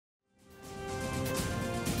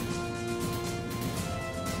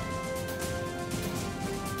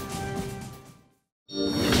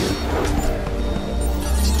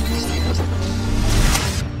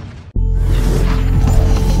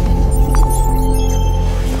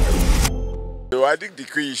So I think the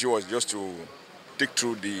key issue was just to take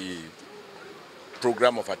through the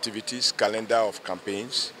program of activities, calendar of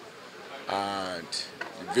campaigns, and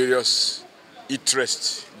the various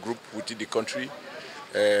interest group within the country,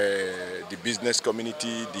 the business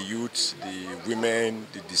community, the youth, the women,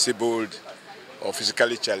 the disabled, or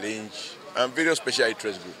physically challenged, and various special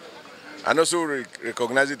interest groups. And also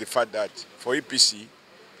recognizing the fact that for APC,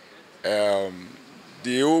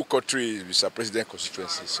 the whole country is Mr. President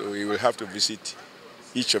constituency, so he will have to visit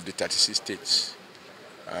each of the 36 states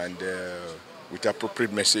and with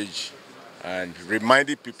appropriate message and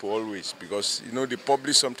reminding people always, because you know the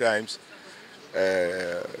public sometimes,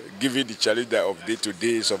 given the challenge of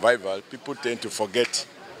day-to-day survival, people tend to forget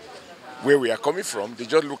where we are coming from. They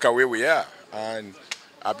just look at where we are, and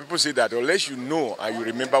people say that unless you know and you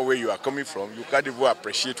remember where you are coming from, you can't even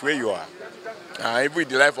appreciate where you are. Even in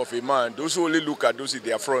the life of a man, those who only look at those in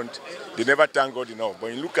their front, they never thank God enough. But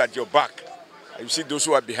when you look at your back, and you see those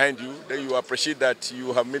who are behind you, then you appreciate that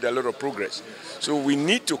you have made a lot of progress. So we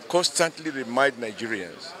need to constantly remind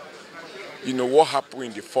Nigerians, you know, what happened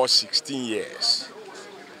in the first 16 years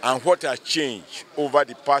and what has changed over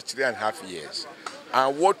the past 3.5 years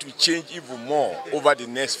and what will change even more over the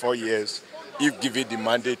next 4 years if given the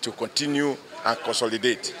mandate to continue and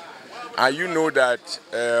consolidate. And you know that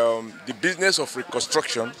the business of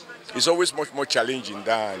reconstruction is always much more challenging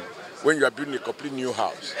than when you are building a complete new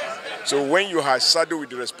house. So when you are saddled with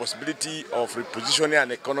the responsibility of repositioning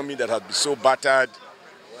an economy that has been so battered,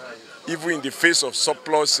 even in the face of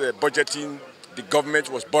surplus budgeting, the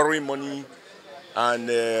government was borrowing money, and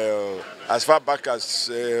as far back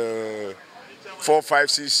as 4,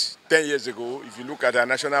 5, 6, 10 years ago, if you look at our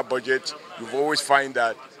national budget, you've always find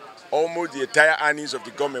that almost the entire earnings of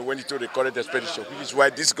the government went into the current expenditure, which is why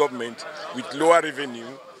this government, with lower revenue,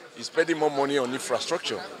 is spending more money on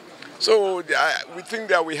infrastructure. So we think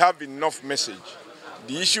that we have enough message.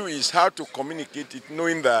 The issue is how to communicate it,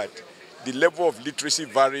 knowing that the level of literacy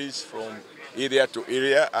varies from area to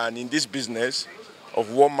area, and in this business of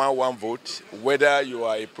one man, one vote, whether you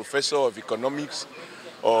are a professor of economics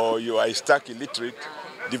or you are a stark illiterate,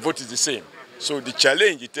 the vote is the same. So the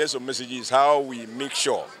challenge in terms of message is how we make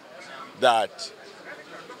sure that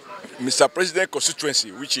Mr. President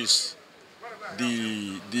constituency, which is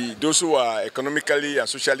those who are economically and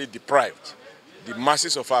socially deprived, the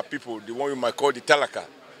masses of our people, the one we might call the talaka,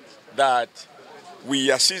 that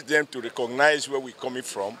we assist them to recognize where we're coming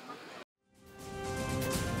from